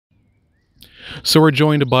So we're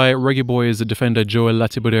joined by Reggae Boyz defender Owen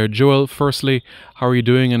Latibeaudiere. Joel, firstly, how are you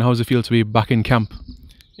doing and how does it feel to be back in camp?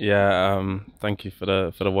 Yeah, thank you for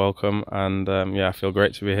the welcome, and yeah, I feel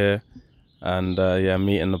great to be here, and yeah,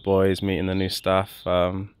 meeting the boys, meeting the new staff.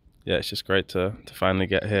 Yeah, it's just great to finally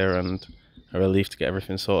get here, and a relief to get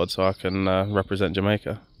everything sorted so I can represent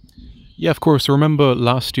Jamaica. Yeah, of course. Remember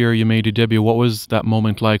last year you made your debut. What was that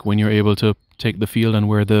moment like when you were able to take the field and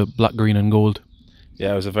wear the black, green, and gold?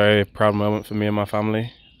 Yeah, it was a very proud moment for me and my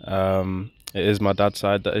family. It is my dad's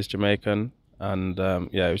side that is Jamaican, and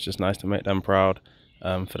yeah, it was just nice to make them proud,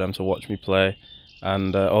 for them to watch me play,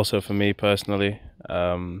 and also for me personally,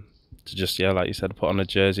 to just, yeah, like you said, put on a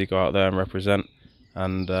jersey, go out there and represent,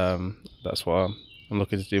 and that's what I'm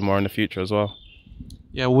looking to do more in the future as well.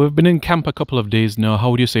 Yeah, we've been in camp a couple of days now. How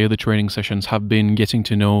would you say the training sessions have been, getting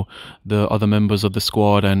to know the other members of the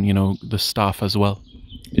squad and, the staff as well?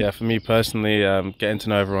 Yeah, for me personally, getting to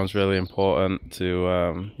know everyone's really important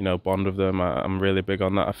to bond with them. I'm really big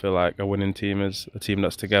on that. I feel like a winning team is a team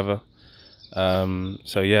that's together.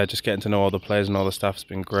 So yeah, just getting to know all the players and all the staff has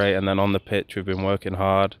been great. And then on the pitch, we've been working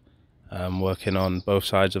hard, working on both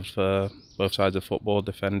sides of football,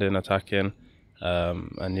 defending, attacking,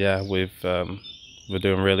 and yeah, we're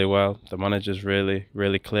doing really well. The manager's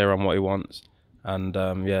really clear on what he wants, and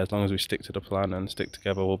yeah, as long as we stick to the plan and stick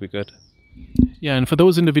together, we'll be good. Yeah, and for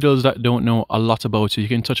those individuals that don't know a lot about you, you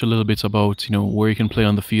can touch a little bit about, where you can play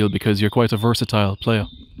on the field because you're quite a versatile player.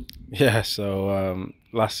 Yeah, so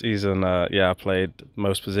last season, yeah, I played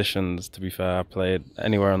most positions. To be fair, I played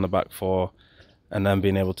anywhere on the back four, and then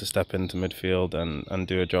being able to step into midfield and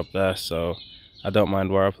do a job there. So I don't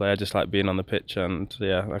mind where I play. I just like being on the pitch, and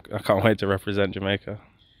yeah, I can't wait to represent Jamaica.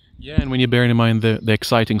 Yeah, and when you bear in mind the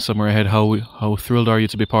exciting summer ahead, how thrilled are you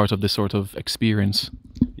to be part of this sort of experience?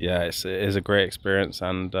 Yeah, it is a great experience,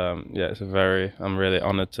 and yeah, I'm really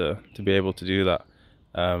honoured to be able to do that.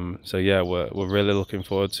 So yeah, we're really looking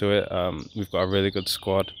forward to it. We've got a really good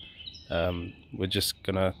squad. We're just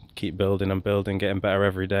gonna keep building and building, getting better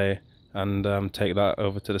every day, and take that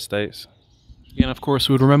over to the States. Yeah, and of course,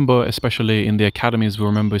 we would remember, especially in the academies, we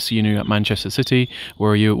remember seeing you at Manchester City,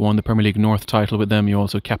 where you won the Premier League North title with them. You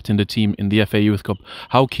also captained the team in the FA Youth Cup.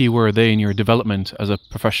 How key were they in your development as a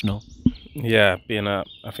professional? Yeah,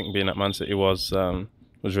 I think being at Man City was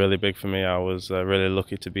really big for me. I was really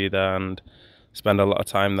lucky to be there and spend a lot of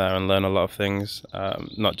time there and learn a lot of things,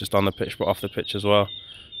 not just on the pitch but off the pitch as well.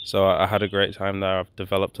 So I had a great time there. I've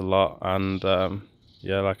developed a lot, and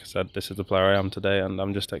yeah, like I said, this is the player I am today, and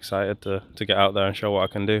I'm just excited to get out there and show what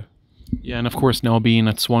I can do. Yeah, and of course, now being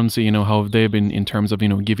at Swansea, how have they been in terms of,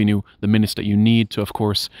 giving you the minutes that you need to, of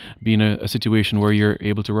course, be in a situation where you're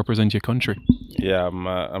able to represent your country? Yeah,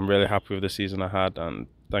 I'm really happy with the season I had, and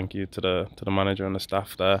thank you to the manager and the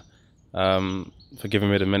staff there, for giving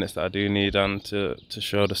me the minutes that I do need, and to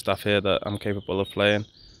show the staff here that I'm capable of playing.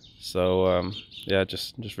 So yeah,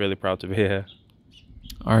 just really proud to be here.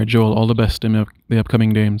 All right, Joel, all the best in the upcoming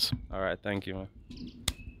games. All right, thank you, man.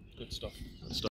 Good stuff.